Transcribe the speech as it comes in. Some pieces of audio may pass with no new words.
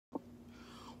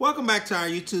Welcome back to our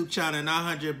YouTube channel and our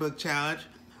 100 Book Challenge.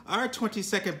 Our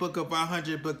 22nd book of our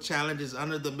 100 Book Challenge is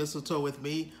Under the Mistletoe with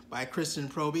Me by Kristen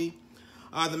Proby.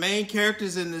 The main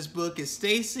characters in this book is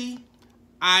Stacy,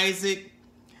 Isaac,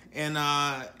 and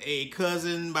a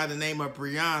cousin by the name of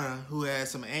Brianna who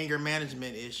has some anger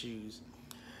management issues.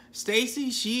 Stacy,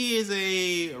 she is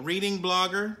a reading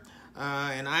blogger,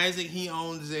 and Isaac, he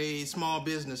owns a small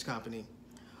business company.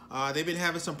 They've been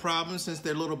having some problems since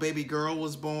their little baby girl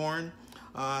was born,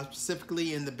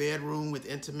 specifically in the bedroom with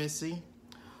intimacy.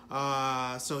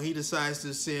 So he decides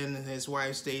to send his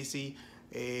wife Stacy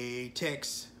a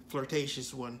text,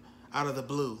 flirtatious one, out of the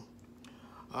blue.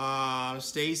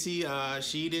 Stacy,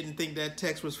 she didn't think that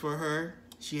text was for her.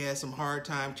 She had some hard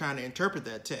time trying to interpret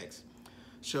that text.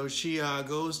 So she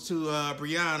goes to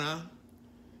Brianna.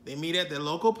 They meet at their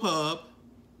local pub.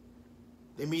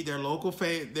 They meet their local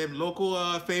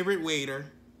favorite waiter,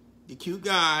 the cute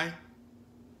guy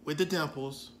with the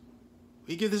dimples.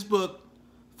 We give this book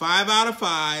 5 out of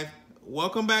 5.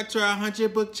 Welcome back to our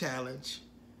 100 Book Challenge,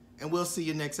 and we'll see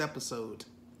you next episode.